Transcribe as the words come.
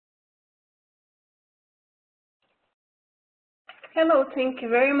Hello, thank you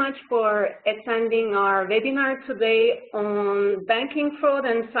very much for attending our webinar today on banking fraud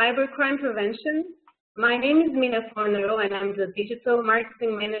and cybercrime prevention. My name is Mina Fornero and I'm the Digital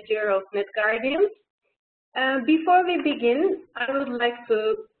Marketing Manager of NetGuardians. Before we begin, I would like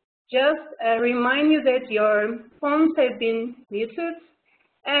to just remind you that your phones have been muted.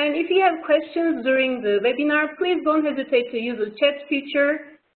 And if you have questions during the webinar, please don't hesitate to use the chat feature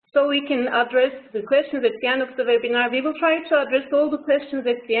so we can address the questions at the end of the webinar. We will try to address all the questions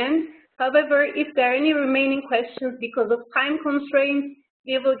at the end. However, if there are any remaining questions because of time constraints,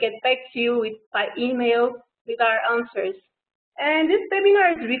 we will get back to you by email with our answers. And this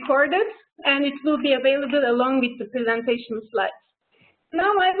webinar is recorded and it will be available along with the presentation slides.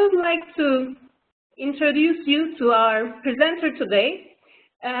 Now I would like to introduce you to our presenter today.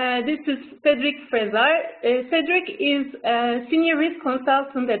 This is Cedric Frezar. Cedric is a senior risk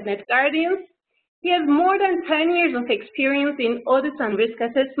consultant at NetGuardians. He has more than 10 years of experience in audit and risk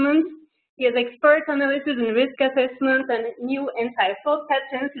assessment. He has expert analysis in risk assessment and new anti-fraud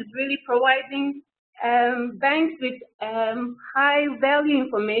patterns. Is really providing banks with high value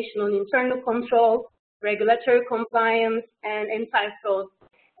information on internal control, regulatory compliance, and anti-fraud.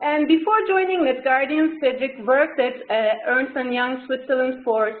 And before joining NetGuardians, Cedric worked at Ernst & Young Switzerland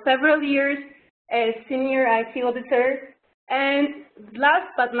for several years as senior IT auditor. And last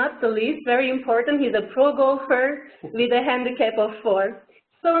but not the least, very important, he's a pro golfer with a handicap of 4.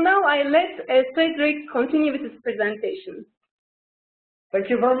 So now I let Cedric continue with his presentation. Thank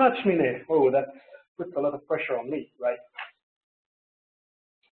you very much, Mine. Oh, that puts a lot of pressure on me, right?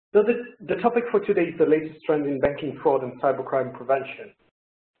 So the topic for today is the latest trend in banking fraud and cybercrime prevention.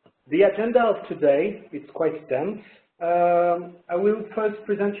 The agenda of today is quite dense. I will first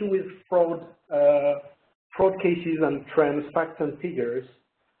present you with fraud cases and trends, facts and figures.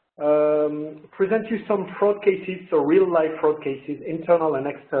 Present you some fraud cases, so real-life fraud cases, internal and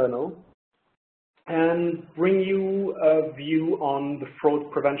external, and bring you a view on the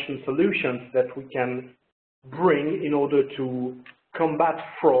fraud prevention solutions that we can bring in order to combat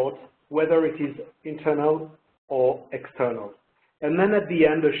fraud, whether it is internal or external. And then at the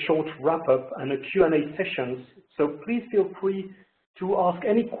end, a short wrap-up and a Q&A sessions. So please feel free to ask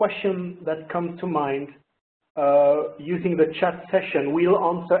any question that comes to mind using the chat session. We'll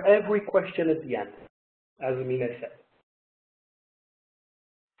answer every question at the end, as Mina said.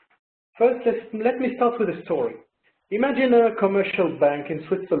 First, let me start with a story. Imagine a commercial bank in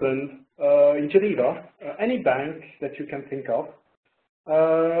Switzerland, in Geneva, any bank that you can think of,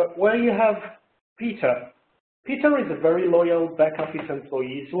 where you have Peter. Peter is a very loyal back office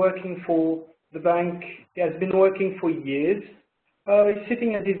employee. He's working for the bank. He has been working for years. He's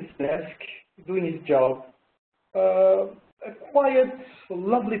sitting at his desk, doing his job. A quiet,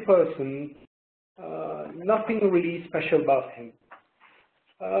 lovely person. Nothing really special about him.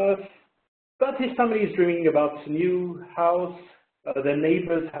 But his family is dreaming about a new house. Their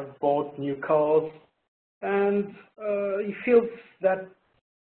neighbors have bought new cars. And he feels that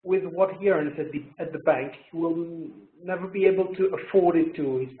with what he earns at the bank, he will never be able to afford it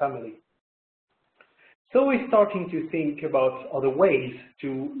to his family. So he's starting to think about other ways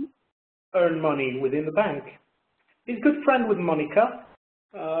to earn money within the bank. He's good friend with Monica.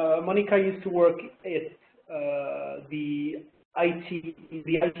 Monica used to work at the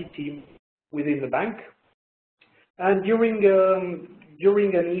IT team within the bank. And during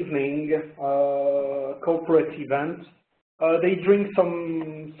an evening corporate event, they drink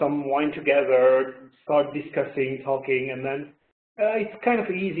some wine together, start discussing, talking, and then it's kind of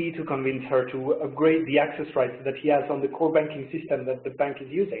easy to convince her to upgrade the access rights that he has on the core banking system that the bank is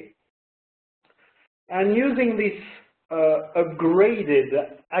using. And using this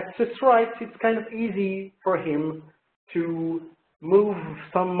upgraded access rights, it's kind of easy for him to move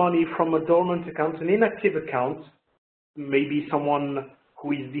some money from a dormant account, an inactive account, maybe someone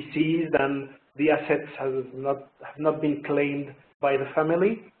who is deceased and the assets have not been claimed by the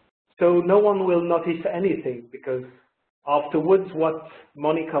family. So no one will notice anything, because afterwards what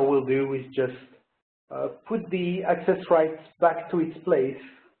Monica will do is just put the access rights back to its place,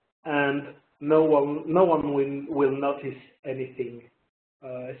 and no one will notice anything,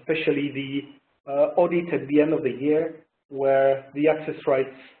 especially the audit at the end of the year, where the access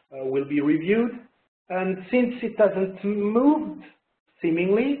rights will be reviewed. And since it hasn't moved,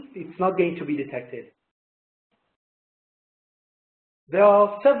 seemingly, it's not going to be detected. There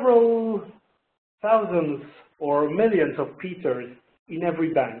are several thousands or millions of Peters in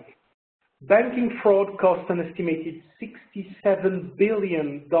every bank. Banking fraud cost an estimated $67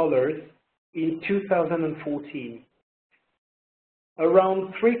 billion in 2014.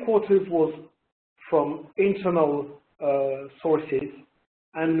 Around 3/4 was from internal sources,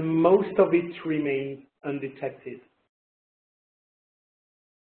 and most of it remained undetected.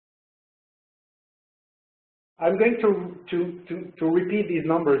 I'm going to repeat these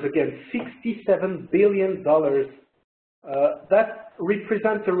numbers again. $67 billion. That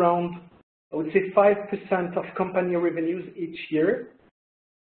represents around, I would say, 5% of company revenues each year,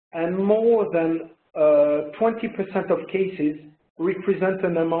 and more than 20% of cases represent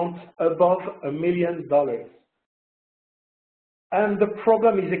an amount above $1 million. And the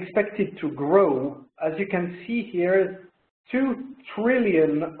problem is expected to grow. As you can see here, $2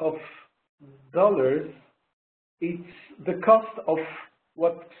 trillion. It's the cost of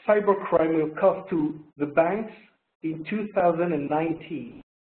what cybercrime will cost to the banks in 2019.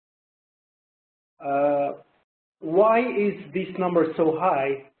 Why is this number so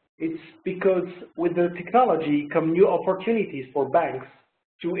high? It's because with the technology come new opportunities for banks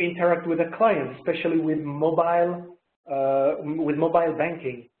to interact with their clients, especially with mobile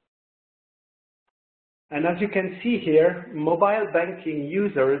banking. And as you can see here, mobile banking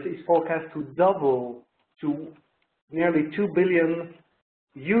users is forecast to double to nearly 2 billion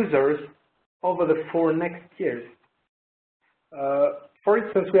users over the 4 next years. For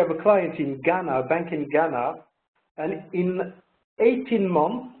instance, we have a client in Ghana, a bank in Ghana, and in 18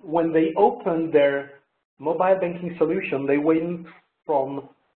 months, when they opened their mobile banking solution, they went from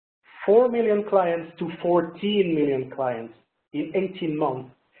 4 million clients to 14 million clients in 18 months.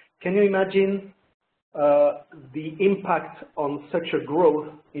 Can you imagine the impact on such a growth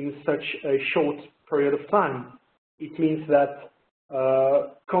in such a short period of time? It means that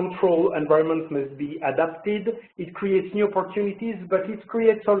control environments must be adapted. It creates new opportunities, but it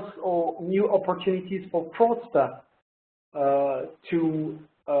creates also new opportunities for fraudsters to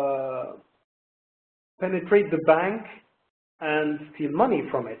penetrate the bank and steal money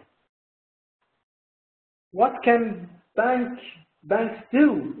from it. What can banks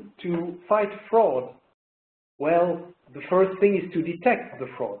do to fight fraud? Well, the first thing is to detect the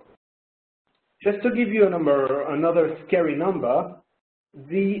fraud. Just to give you a number, another scary number,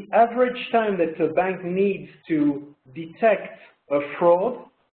 the average time that a bank needs to detect a fraud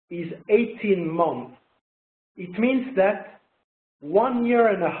is 18 months. It means that 1.5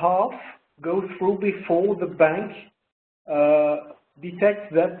 years go through before the bank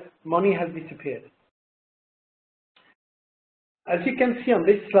detects that money has disappeared. As you can see on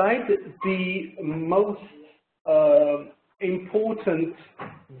this slide, the most important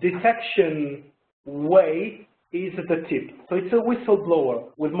detection way is the tip. So it's a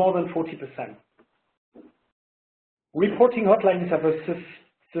whistleblower with more than 40%. Reporting hotlines have a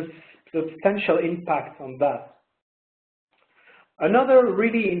substantial impact on that. Another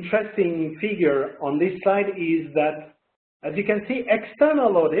really interesting figure on this slide is that, as you can see,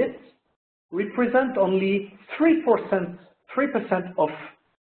 external audits represent only 3% of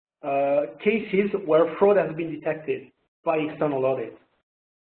cases where fraud has been detected by external audit.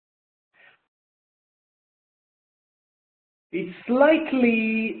 It's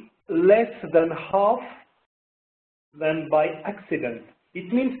slightly less than half than by accident.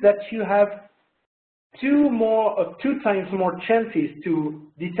 It means that you have 2 times more chances to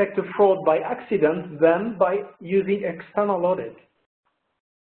detect a fraud by accident than by using external audit.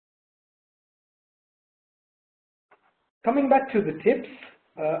 Coming back to the tips,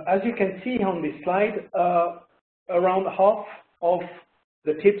 as you can see on this slide, around half of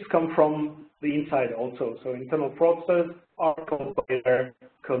the tips come from the inside also. So internal fraudsters are called by their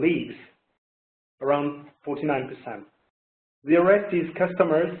colleagues, around 49%. The rest is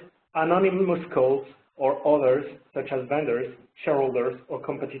customers, anonymous calls, or others, such as vendors, shareholders, or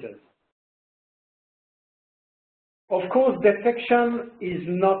competitors. Of course, detection is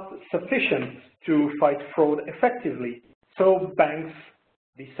not sufficient to fight fraud effectively, so banks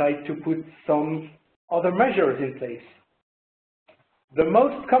decide to put some other measures in place. The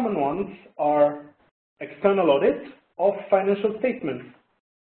most common ones are external audit of financial statements.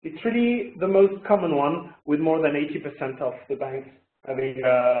 It's really the most common one, with more than 80% of the banks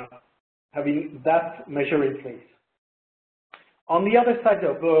having that measure in place. On the other side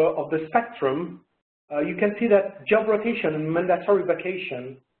of the spectrum, you can see that job rotation and mandatory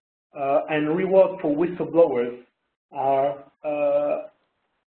vacation and reward for whistleblowers are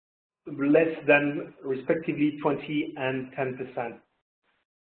less than, respectively, 20 and 10%.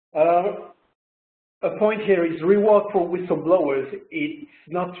 A point here is reward for whistleblowers.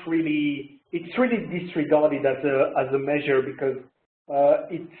 It's really disregarded as a measure because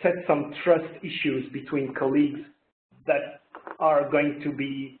it sets some trust issues between colleagues that are going to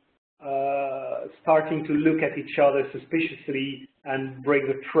be starting to look at each other suspiciously and break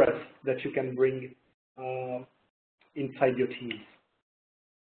the trust that you can bring inside your teams.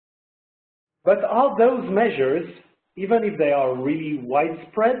 But are those measures, even if they are really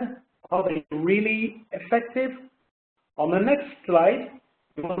widespread, are they really effective? On the next slide,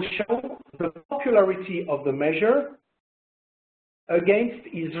 we will show the popularity of the measure against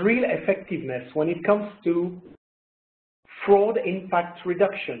its real effectiveness when it comes to fraud impact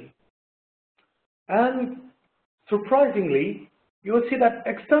reduction. And surprisingly, you will see that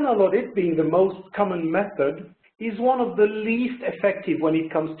external audit, being the most common method, is one of the least effective when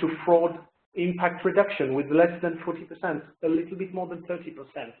it comes to fraud impact reduction, with less than 40%, a little bit more than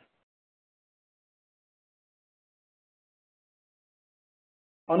 30%.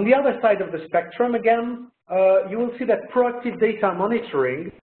 On the other side of the spectrum, again, you will see that proactive data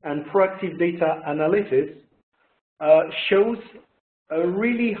monitoring and proactive data analysis shows a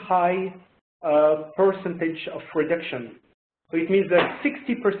really high percentage of reduction. So it means that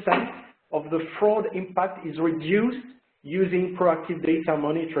 60% of the fraud impact is reduced using proactive data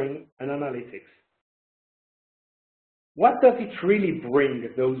monitoring and analytics. What does it really bring,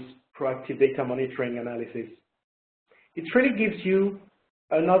 those proactive data monitoring analysis? It really gives you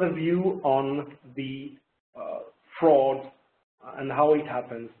another view on the fraud and how it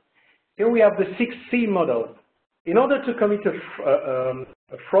happens. Here we have the 6C model. In order to commit a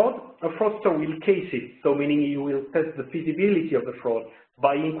fraud, a fraudster will case it, so meaning you will test the feasibility of the fraud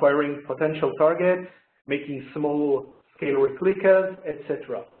by inquiring potential targets, making small-scale replicas,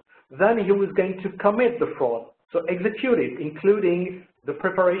 etc. Then he was going to commit the fraud, so execute it, including the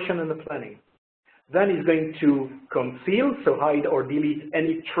preparation and the planning. Then he's going to conceal, so hide or delete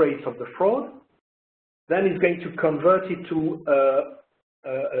any trace of the fraud. Then he's going to convert it to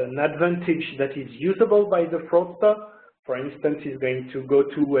an advantage that is usable by the fraudster. For instance, he's going to go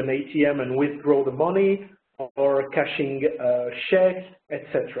to an ATM and withdraw the money, or cashing checks,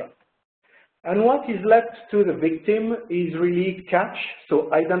 etc. And what is left to the victim is really catch,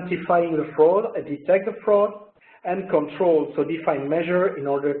 so identifying the fraud, detect the fraud, and control, so define measure in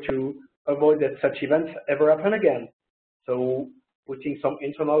order to avoid that such events ever happen again. So putting some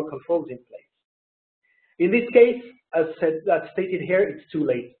internal controls in place. In this case, as stated here, it's too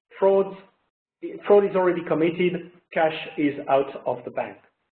late. Fraud is already committed, cash is out of the bank.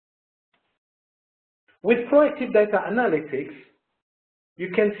 With proactive data analytics,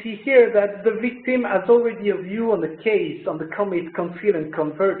 you can see here that the victim has already a view on the case, on the commit, conceal, and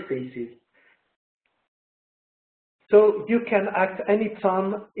convert phases. So you can act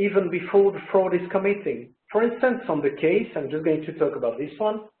anytime, even before the fraud is committing. For instance, on the case, I'm just going to talk about this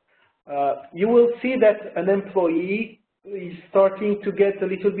one, you will see that an employee is starting to get a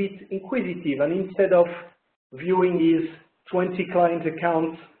little bit inquisitive, and instead of viewing his 20 client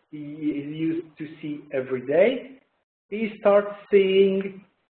accounts he is used to see every day, he starts seeing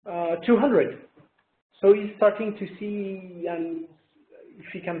 200. So he's starting to see and if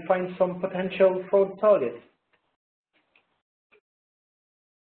he can find some potential fraud targets.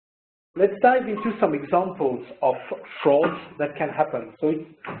 Let's dive into some examples of frauds that can happen. So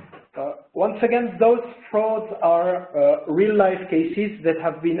once again, those frauds are real-life cases that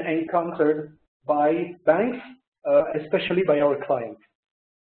have been encountered by banks, especially by our clients.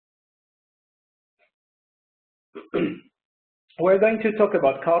 We're going to talk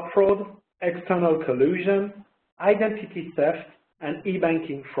about card fraud, external collusion, identity theft, and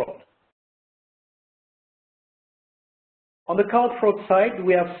e-banking fraud. On the card fraud side,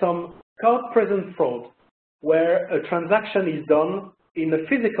 we have some card-present fraud, where a transaction is done in a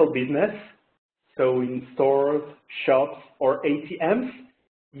physical business, so in stores, shops, or ATMs,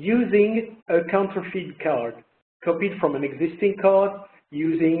 using a counterfeit card, copied from an existing card,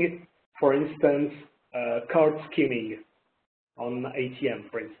 using, for instance, card skimming on ATM,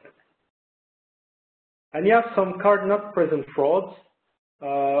 for instance. And you have some card-not-present frauds,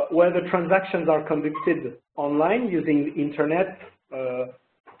 where the transactions are conducted online using the internet,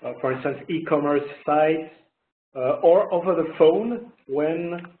 for instance, e-commerce sites, or over the phone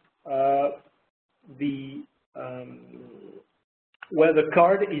when where the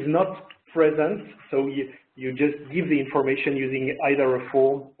card is not present, so you just give the information using either a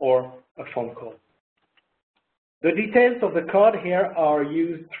form or a phone call. The details of the card here are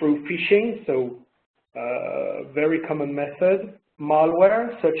used through phishing, so very common method,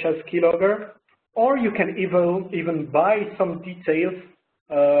 malware such as keylogger, or you can even buy some details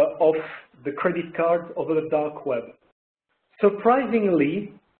of the credit card over the dark web.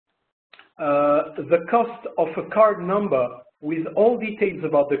 Surprisingly, the cost of a card number with all details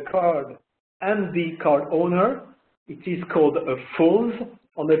about the card and the card owner, it is called a FULS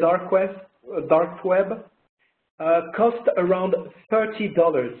on the dark web, cost around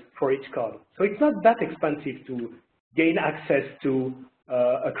 $30 for each card. So it's not that expensive to gain access to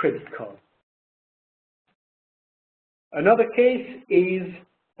a credit card. Another case is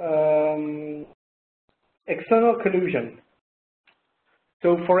external collusion.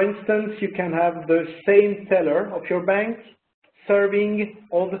 So, for instance, you can have the same teller of your bank serving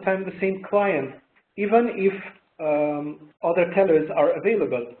all the time the same client, even if other tellers are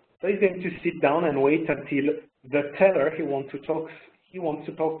available. So he's going to sit down and wait until the teller he wants to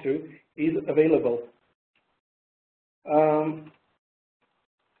talk to is available.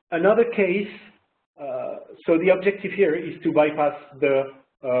 Another case, so the objective here is to bypass the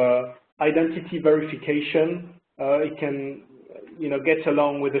identity verification. It can, get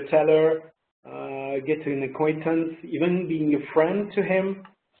along with the teller, get an acquaintance, even being a friend to him.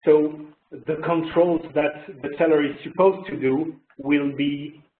 So the controls that the teller is supposed to do will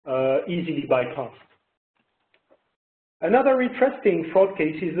be easily bypassed. Another interesting fraud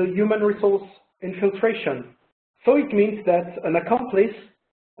case is the human resource infiltration. So it means that an accomplice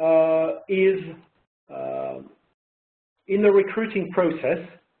is in the recruiting process,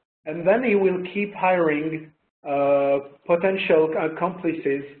 and then he will keep hiring potential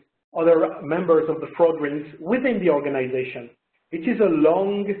accomplices, other members of the fraud rings within the organization. It is a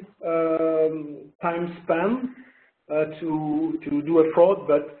long time span to do a fraud,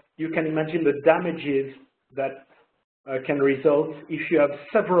 but you can imagine the damages that can result if you have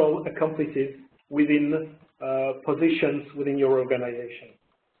several accomplices within positions within your organization.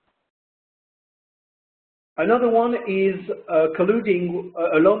 Another one is colluding,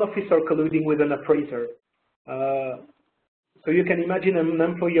 a loan officer colluding with an appraiser. So you can imagine an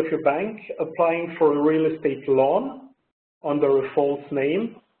employee of your bank applying for a real estate loan under a false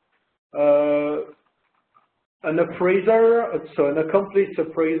name. An appraiser, so an accomplice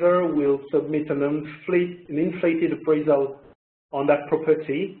appraiser will submit an inflated appraisal on that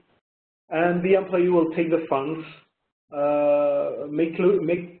property, and the employee will take the funds, make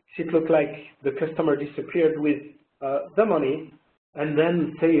it look like the customer disappeared with the money, and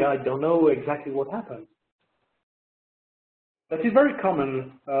then say, I don't know exactly what happened. That is very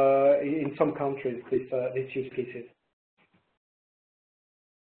common in some countries, these use cases.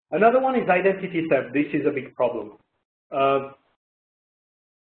 Another one is identity theft. This is a big problem.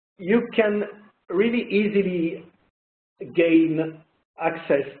 You can really easily gain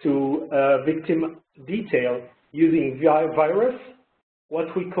access to victim detail using virus,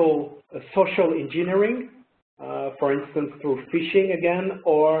 what we call social engineering, for instance, through phishing again,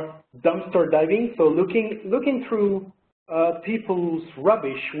 or dumpster diving. So looking through people's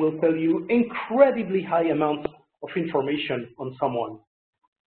rubbish will tell you incredibly high amounts of information on someone.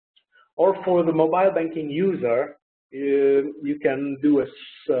 Or for the mobile banking user, you can do a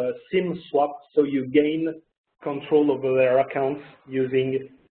SIM swap, so you gain control over their accounts using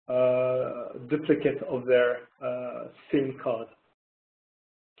duplicate of their SIM card.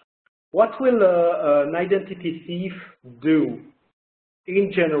 What will an identity thief do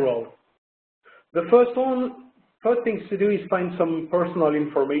in general? The first things to do is find some personal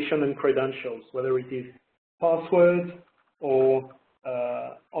information and credentials, whether it is passwords or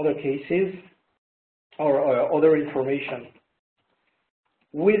other cases or other information.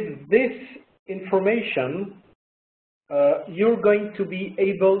 With this information, you're going to be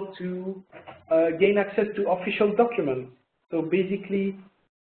able to gain access to official documents. So basically,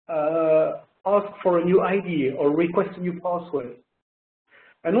 ask for a new ID or request a new password.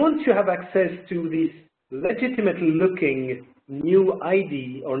 And once you have access to this legitimately looking new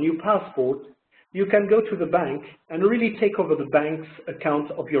ID or new passport, you can go to the bank and really take over the bank's account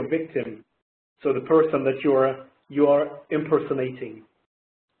of your victim, so the person that you are impersonating.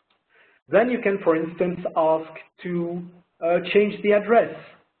 Then you can, for instance, ask to change the address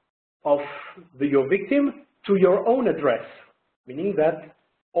of your victim to your own address, meaning that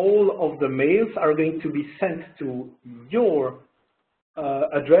all of the mails are going to be sent to your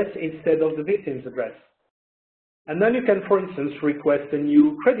address instead of the victim's address. And then you can, for instance, request a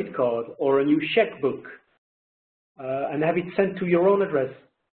new credit card or a new checkbook and have it sent to your own address.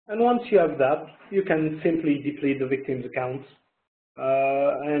 And once you have that, you can simply deplete the victim's accounts.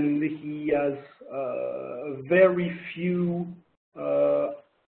 And he has very few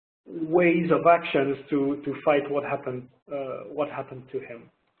ways of actions to fight what happened to him.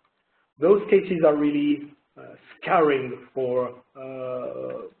 Those cases are really scarring for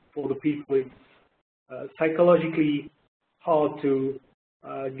the people. It's psychologically hard to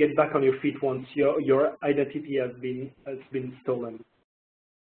get back on your feet once your identity has been stolen.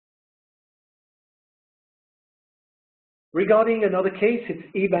 Regarding another case,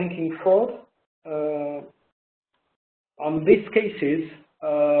 it's e-banking fraud. On these cases,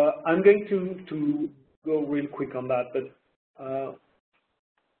 I'm going to go real quick on that, but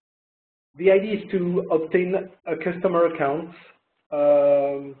the idea is to obtain a customer account,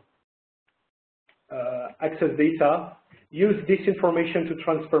 access data, use this information to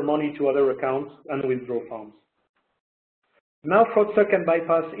transfer money to other accounts and withdraw funds. Now fraudster can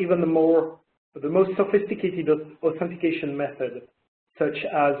bypass even the most sophisticated authentication method, such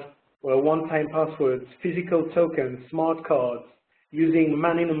as one-time passwords, physical tokens, smart cards, using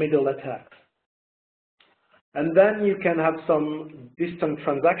man-in-the-middle attacks. And then you can have some distant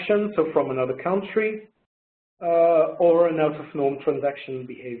transactions, so from another country, or an out-of-norm transaction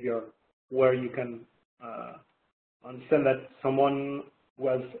behavior, where you can understand that someone who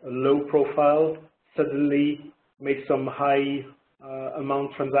has a low profile suddenly makes some high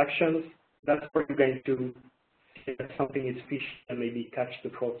amount transactions. That's where you're going to see that something is fishy and maybe catch the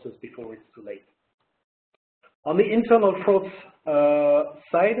fraudsters before it's too late. On the internal frauds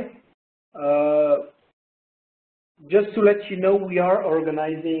side, just to let you know, we are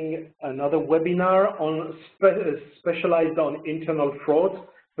organizing another webinar on specialized on internal fraud.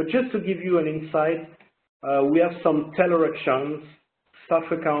 But just to give you an insight, we have some teller actions, staff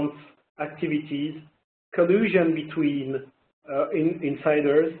accounts activities, collusion between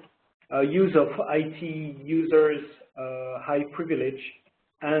insiders, use of IT users, high privilege,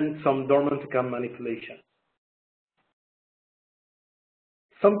 and some dormant account manipulation.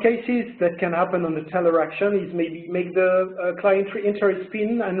 Some cases that can happen on the teller action is maybe make the client enter his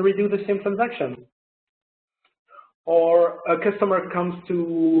PIN and redo the same transaction. Or a customer comes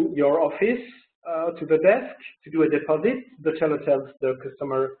to your office, to the desk to do a deposit. The teller tells the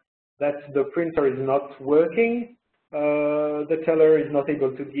customer that the printer is not working. The teller is not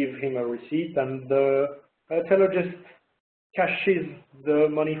able to give him a receipt, and the teller just cashes the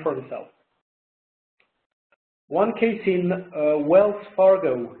money for himself. One case in Wells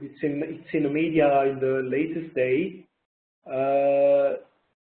Fargo, it's in the media in the latest day.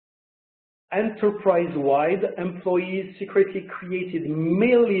 Enterprise-wide, employees secretly created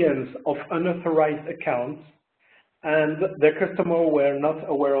millions of unauthorized accounts, and their customers were not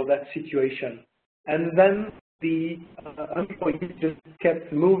aware of that situation. And then the employees just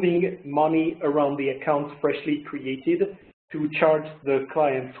kept moving money around the accounts freshly created to charge the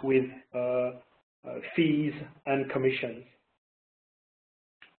clients with fees and commissions.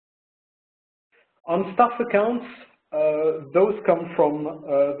 On staff accounts, those come from,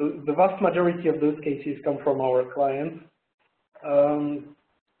 the vast majority of those cases come from our clients.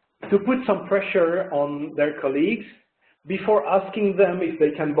 To put some pressure on their colleagues, before asking them if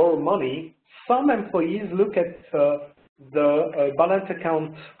they can borrow money, some employees look at the balance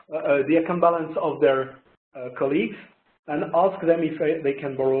account, the account balance of their colleagues, and ask them if they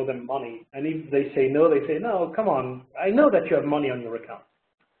can borrow them money. And if they say no, they say, no, come on, I know that you have money on your account.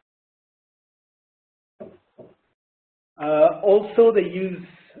 Also, they use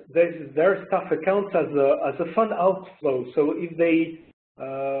their staff accounts as a fund outflow. So if they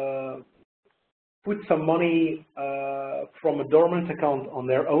put some money from a dormant account on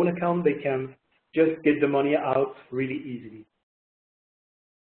their own account, they can just get the money out really easily.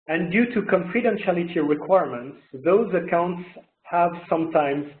 And due to confidentiality requirements, those accounts have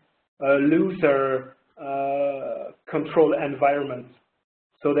sometimes a looser control environment.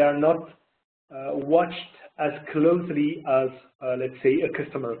 So they are not watched as closely as, let's say, a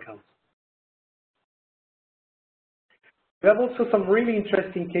customer account. We have also some really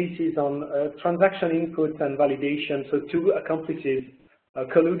interesting cases on transaction input and validation, so two accomplices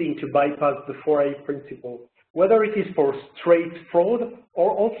colluding to bypass the 4A principle, whether it is for straight fraud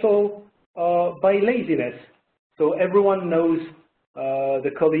or also by laziness. So everyone knows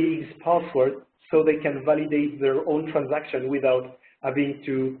the colleague's password, so they can validate their own transaction without having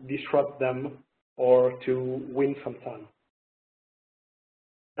to disrupt them or to win some time.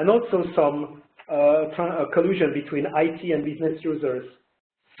 And also some collusion between IT and business users.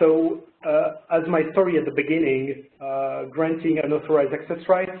 So as my story at the beginning, granting unauthorized access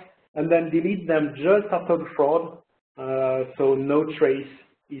rights and then delete them just after the fraud, so no trace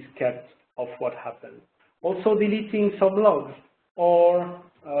is kept of what happened. Also deleting some logs or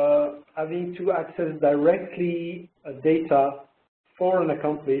having to access directly data for an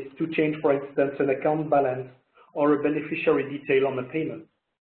accomplice to change, for instance, an account balance or a beneficiary detail on a payment.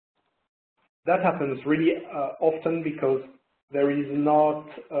 That happens really often because there is not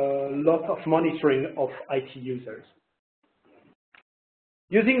a lot of monitoring of IT users.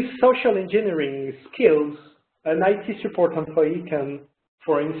 Using social engineering skills, an IT support employee can,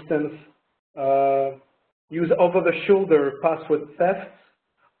 for instance, use over-the-shoulder password thefts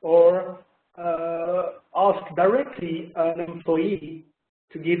or ask directly an employee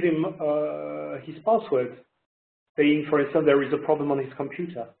to give him his password, saying, for instance, there is a problem on his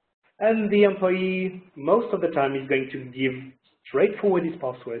computer. And the employee, most of the time, is going to give straightforward his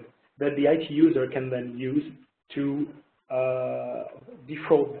password that the IT user can then use to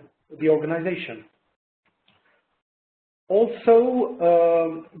defraud the organization.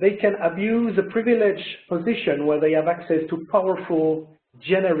 Also, they can abuse a privileged position where they have access to powerful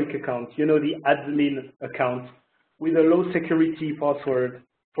generic accounts, you know, the admin account with a low security password,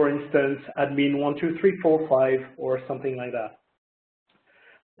 for instance, admin12345 or something like that.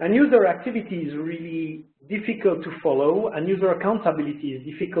 And user activity is really difficult to follow, and user accountability is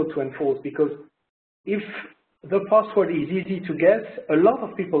difficult to enforce, because if the password is easy to guess, a lot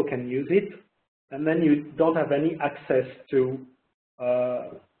of people can use it, and then you don't have any access to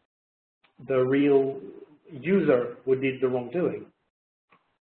the real user who did the wrongdoing.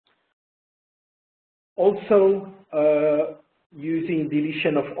 Also, using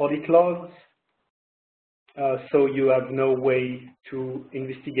deletion of audit logs, so you have no way to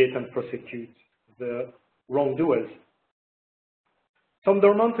investigate and prosecute the wrongdoers. Some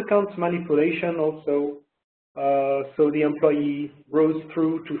dormant account manipulation also, so the employee goes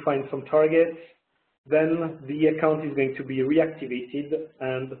through to find some targets, then the account is going to be reactivated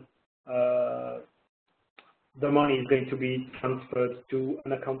and the money is going to be transferred to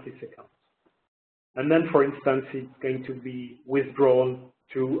an accomplice account. And then, for instance, it's going to be withdrawn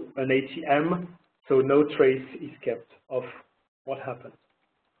to an ATM, so no trace is kept of what happened.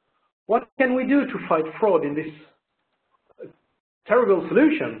 What can we do to fight fraud in this terrible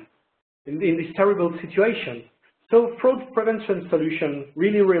solution, in this terrible situation? So fraud prevention solution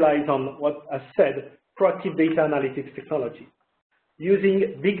really relies on what I said, proactive data analytics technology,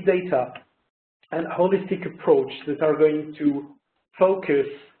 using big data and holistic approach that are going to focus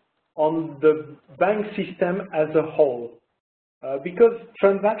on the bank system as a whole. Because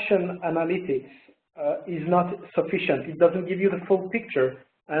transaction analytics is not sufficient. It doesn't give you the full picture.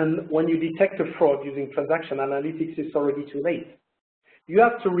 And when you detect a fraud using transaction analytics, it's already too late. You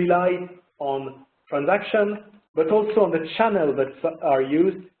have to rely on transaction, but also on the channel that are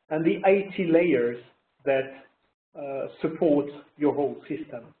used and the IT layers that support your whole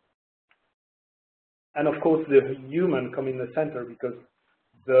system. And of course, the human come in the center, because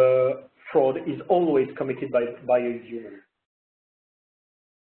the fraud is always committed by a human.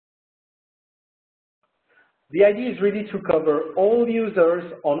 The idea is really to cover all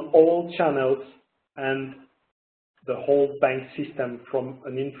users on all channels and the whole bank system from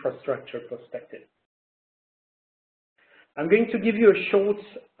an infrastructure perspective. I'm going to give you a short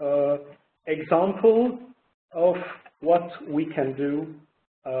example of what we can do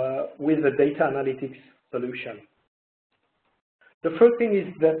with the data analytics solution. The first thing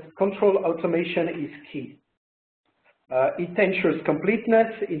is that control automation is key. It ensures completeness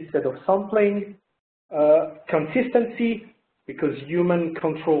instead of sampling, consistency, because human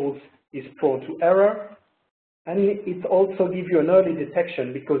controls is prone to error, and it also gives you an early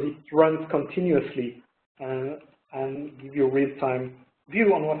detection because it runs continuously and give you a real-time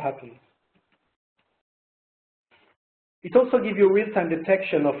view on what happens. It also gives you real-time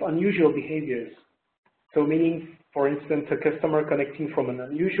detection of unusual behaviors. So meaning, for instance, a customer connecting from an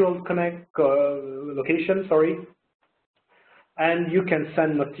unusual location, and you can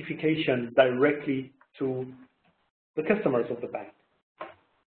send notification directly to the customers of the bank.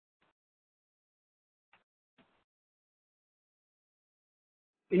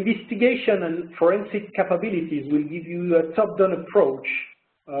 Investigation and forensic capabilities will give you a top-down approach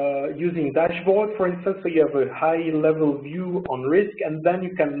using dashboard, for instance, so you have a high-level view on risk, and then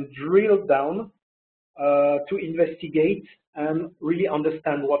you can drill down to investigate and really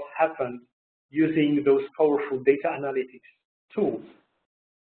understand what happened using those powerful data analytics tools.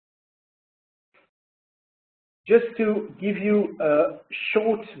 Just to give you a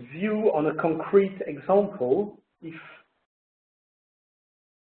short view on a concrete example, if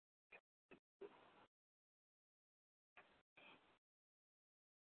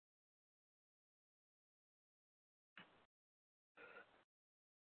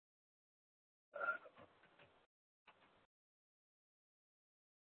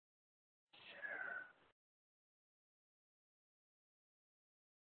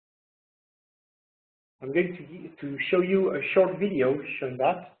I'm going to show you a short video showing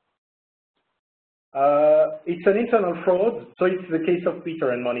that. It's an internal fraud, so it's the case of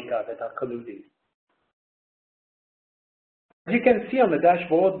Peter and Monica that are colluding. As you can see on the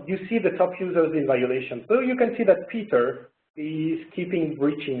dashboard, you see the top users in violation. So you can see that Peter is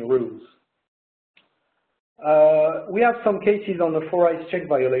breaching rules. We have some cases on the 4 eyes check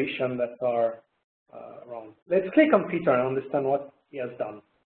violation that are wrong. Let's click on Peter and understand what he has done.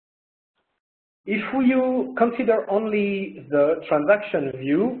 If you consider only the transaction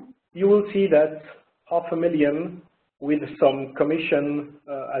view, you will see that 500,000 with some commission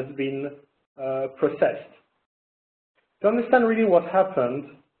has been processed. To understand really what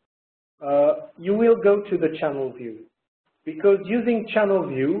happened, you will go to the channel view, because using channel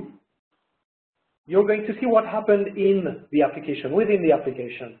view, you're going to see what happened in the application, within the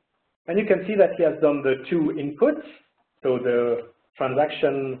application. And you can see that he has done the two inputs, so the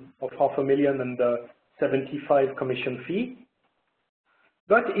transaction of 500,000 and the 75 commission fee.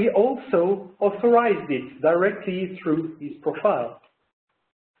 But he also authorized it directly through his profile,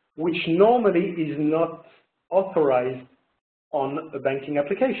 which normally is not authorized on a banking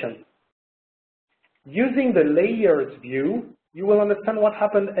application. Using the layers view, you will understand what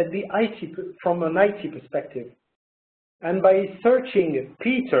happened at the from an IT perspective. And by searching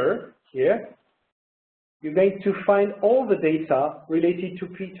Peter here, you're going to find all the data related to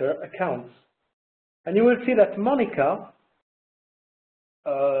Peter accounts. And you will see that Monica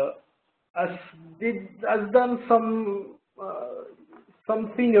has done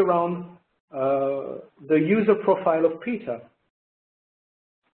something around the user profile of Peter.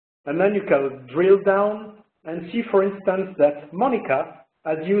 And then you can drill down and see, for instance, that Monica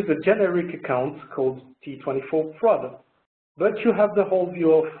has used a generic account called T24 fraud. But you have the whole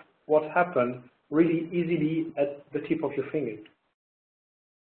view of what happened really easily at the tip of your finger.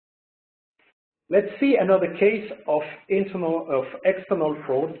 Let's see another case of external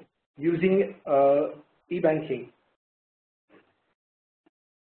fraud using e-banking.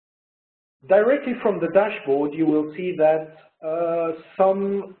 Directly from the dashboard, you will see that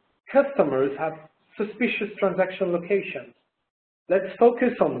some customers have suspicious transaction locations. Let's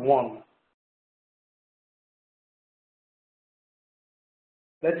focus on one.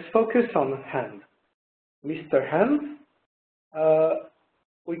 Let's focus on Hand. Mr. Hand,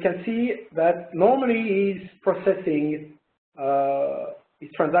 we can see that normally he's processing his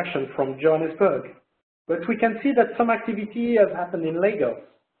transaction from Johannesburg, but we can see that some activity has happened in Lagos,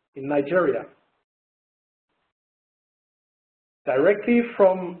 in Nigeria. Directly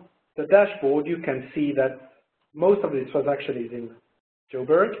from the dashboard, you can see that most of the transaction is in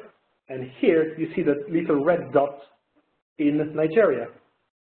Joburg, and here you see the little red dot in Nigeria.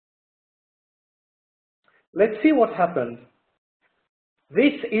 Let's see what happened.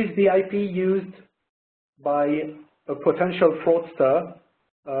 This is the IP used by a potential fraudster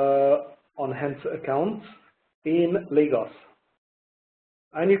on Hand's account in Lagos.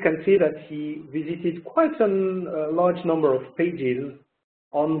 And you can see that he visited quite a large number of pages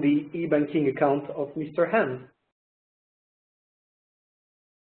on the e-banking account of Mr. Hand.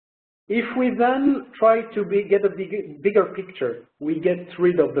 If we then try to get a bigger picture, we get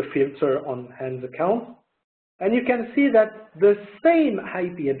rid of the filter on Hand's account, and you can see that the same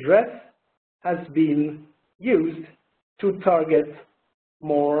IP address has been used to target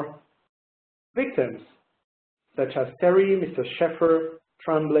more victims, such as Terry, Mr. Sheffer,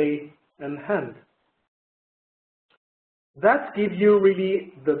 Tremblay, and Hand. That gives you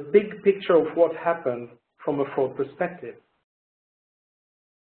really the big picture of what happened from a fraud perspective.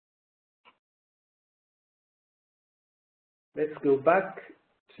 Let's go back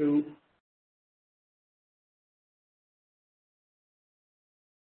to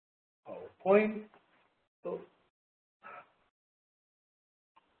PowerPoint.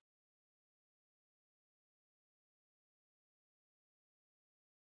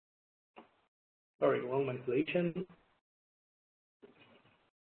 Sorry, wrong manipulation.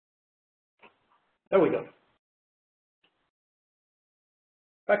 There we go.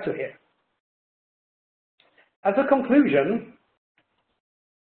 Back to here. As a conclusion,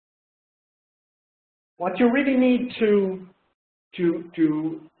 what you really need to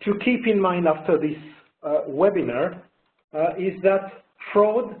keep in mind after this webinar is that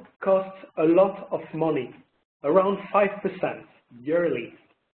fraud costs a lot of money, around 5% yearly.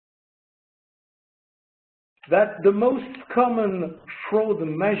 That the most common fraud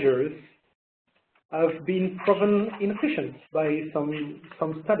measures have been proven inefficient by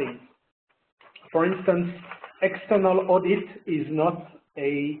some studies. For instance, external audit is not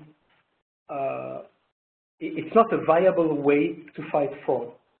it's not a viable way to fight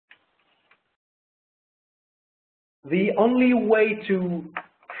fraud. The only way to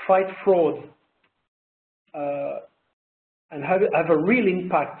fight fraud and have a real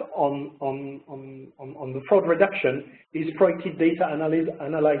impact on the fraud reduction is proactive data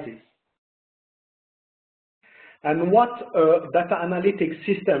analysis. And what a data analytics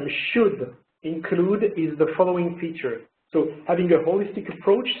system should include is the following feature. So having a holistic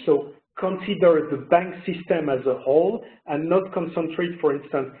approach, so consider the bank system as a whole and not concentrate, for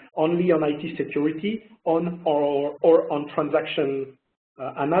instance, only on IT security or on transaction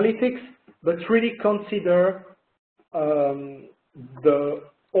analytics, but really consider all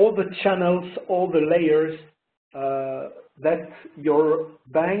the channels, all the layers that your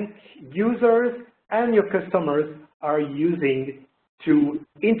bank users and your customers are using to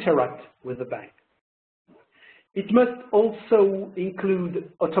interact with the bank. It must also include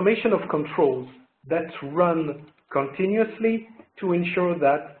automation of controls that run continuously to ensure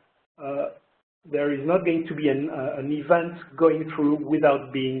that there is not going to be an event going through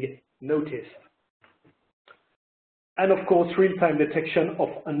without being noticed. And of course, real-time detection of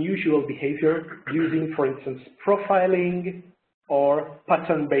unusual behavior using, for instance, profiling or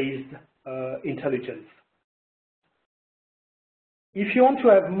pattern-based intelligence. If you want to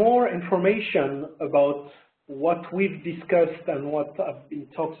have more information about what we've discussed and what have been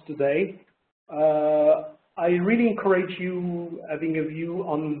talked today, I really encourage you having a view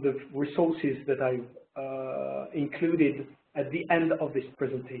on the resources that I've included at the end of this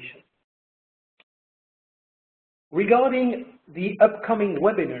presentation. Regarding the upcoming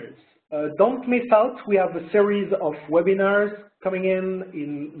webinars, don't miss out. We have a series of webinars coming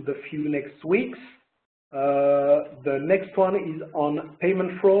in the few next weeks. The next one is on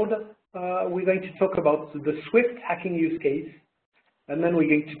payment fraud. We're going to talk about the SWIFT hacking use case, and then we're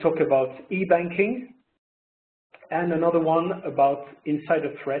going to talk about e-banking, and another one about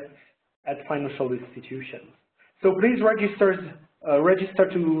insider threats at financial institutions. So please register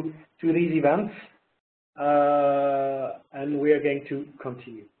to these events, and we are going to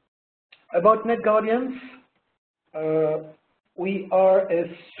continue. About NetGuardians, we are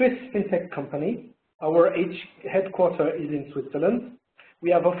a Swiss fintech company. Our headquarters is in Switzerland.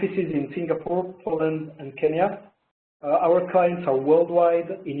 We have offices in Singapore, Poland, and Kenya. Our clients are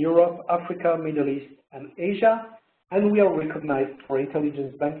worldwide in Europe, Africa, Middle East, and Asia, and we are recognized for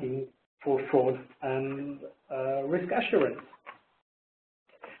intelligence banking, for fraud, and risk assurance.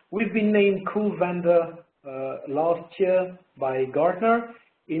 We've been named Cool Vendor last year by Gartner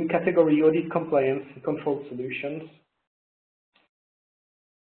in category Audit Compliance and Control Solutions.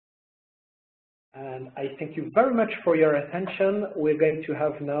 And I thank you very much for your attention. We're going to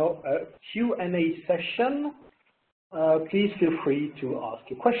have now a Q&A session. Please feel free to ask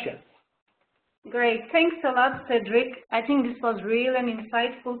your questions. Great. Thanks a lot, Cedric. I think this was really an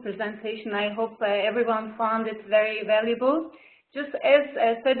insightful presentation. I hope everyone found it very valuable. Just as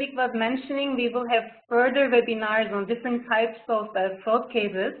Cedric was mentioning, we will have further webinars on different types of fraud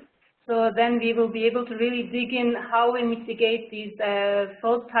cases. So then we will be able to really dig in how we mitigate these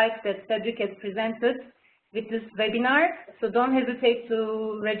fraud types that Cedric has presented with this webinar. So don't hesitate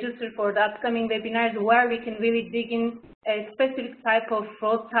to register for the upcoming webinars where we can really dig in a specific type of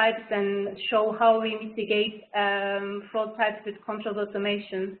fraud types and show how we mitigate fraud types with control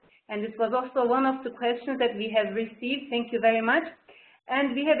automation. And this was also one of the questions that we have received. Thank you very much.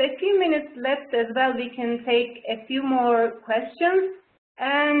 And we have a few minutes left as well. We can take a few more questions.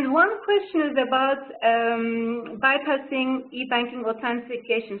 And one question is about bypassing e-banking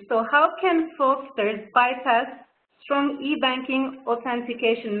authentication. So how can fraudsters bypass strong e-banking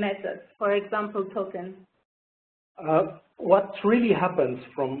authentication methods, for example, tokens? What really happens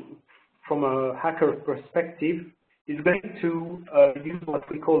from a hacker perspective is going to use what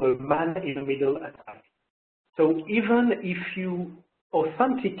we call a man-in-the-middle attack. So even if you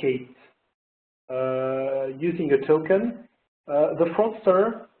authenticate using a token, the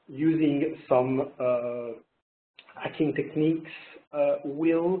fraudster, using some hacking techniques,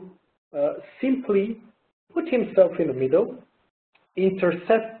 will simply put himself in the middle,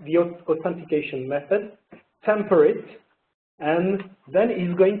 intercept the authentication method, tamper it, and then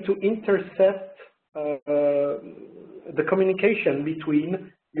he's going to intercept the communication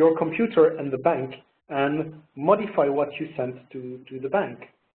between your computer and the bank and modify what you sent to the bank.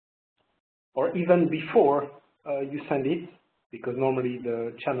 Or even before you send it, because normally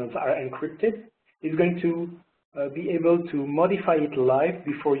the channels are encrypted, is going to be able to modify it live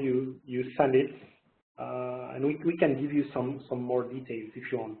before you send it. And we can give you some more details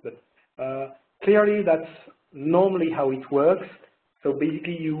if you want. But clearly that's normally how it works. So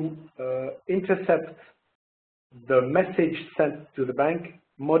basically you intercept the message sent to the bank,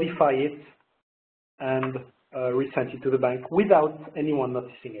 modify it, and resend it to the bank without anyone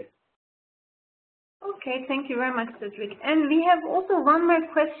noticing it. Okay, thank you very much, Cedric. And we have also one more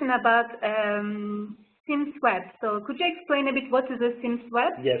question about SIM swap. So could you explain a bit what is a SIM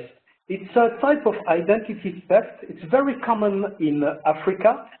swap? Yes, it's a type of identity theft. It's very common in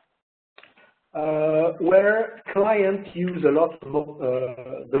Africa. where clients use a lot of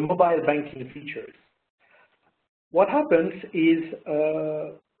the mobile banking features. What happens is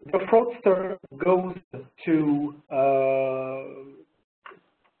the fraudster goes to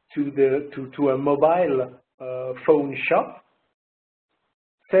a mobile phone shop,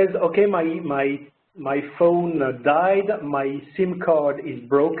 says, okay, my phone died, my SIM card is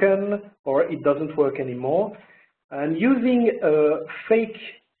broken, or it doesn't work anymore, and using a fake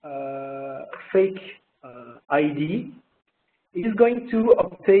ID is going to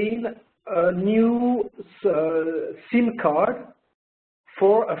obtain a new SIM card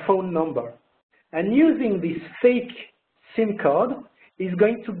for a phone number. And using this fake SIM card is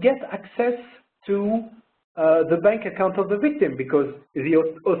going to get access to the bank account of the victim, because the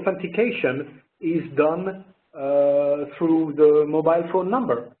authentication is done through the mobile phone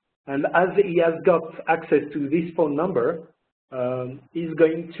number. And as he has got access to this phone number, he's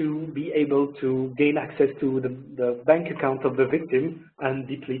going to be able to gain access to the bank account of the victim and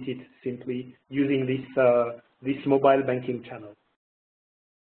deplete it simply using this mobile banking channel.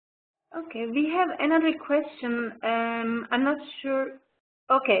 Okay, we have another question. I'm not sure.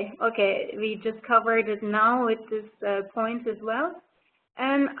 Okay, we just covered it now with this point as well.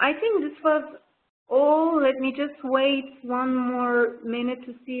 And I think this was all. Let me just wait one more minute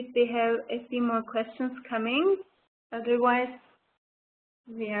to see if they have a few more questions coming. Otherwise,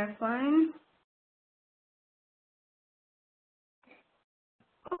 we are fine.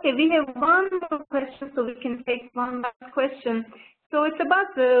 Okay, we have one more question, so we can take one last question. So it's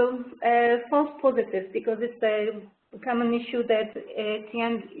about the false positives, because it's a common issue that at the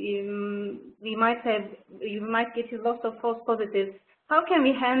end you might get lots of false positives. How can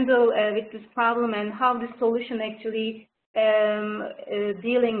we handle with this problem, and how the solution actually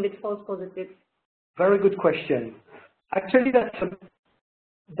dealing with false positives? Very good question. Actually,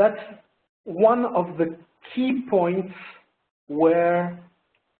 that's one of the key points where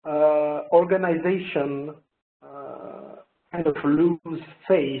organization kind of lose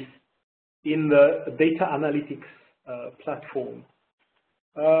faith in the data analytics platform.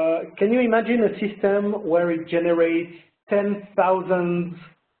 Can you imagine a system where it generates 10,000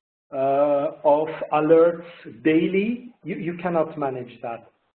 of alerts daily? You cannot manage that.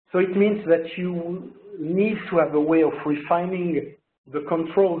 So it means that you need to have a way of refining the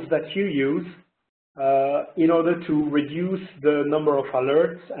controls that you use in order to reduce the number of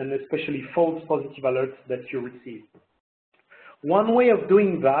alerts, and especially false positive alerts that you receive. One way of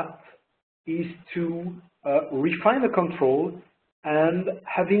doing that is to refine the control and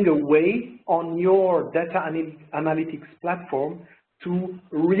having a way on your data analytics platform to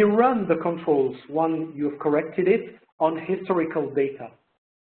rerun the controls once you've corrected it on historical data.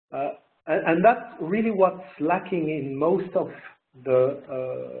 And that's really what's lacking in most of the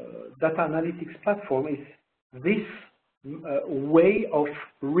data analytics platform, is this way of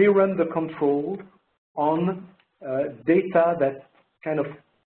rerun the control on data that kind of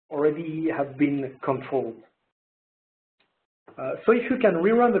already have been controlled. So if you can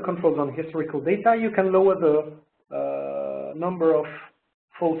rerun the controls on historical data, you can lower the number of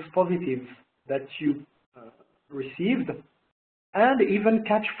false positives that you received, and even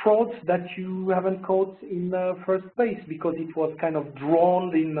catch frauds that you haven't caught in the first place, because it was kind of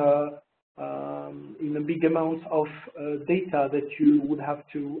drawn in a big amount of data that you would have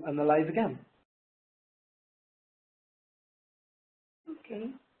to analyze again. Okay.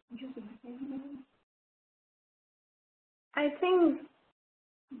 I think,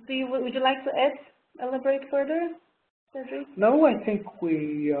 would you like to elaborate further, Cedric? No, I think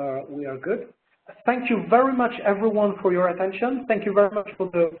we are good. Thank you very much, everyone, for your attention. Thank you very much for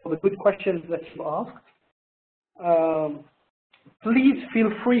the good questions that you asked. Please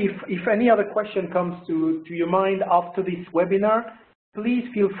feel free, if any other question comes to your mind after this webinar, please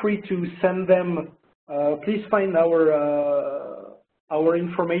feel free to send them. Please find our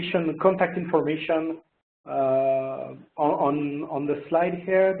information, contact information on the slide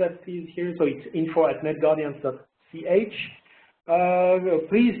here that is here. So it's info@netguardians.ch.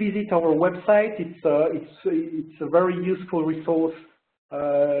 Please visit our website. It's a very useful resource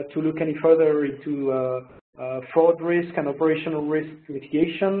to look any further into fraud risk and operational risk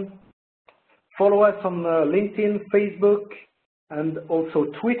mitigation. Follow us on LinkedIn, Facebook, and also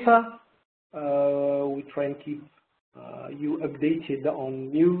Twitter. We try and keep you updated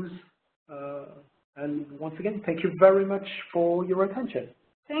on news. And once again, thank you very much for your attention.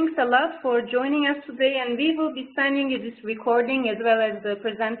 Thanks a lot for joining us today, and we will be sending you this recording as well as the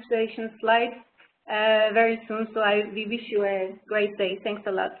presentation slides very soon. So we wish you a great day. Thanks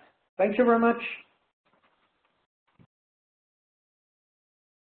a lot. Thank you very much.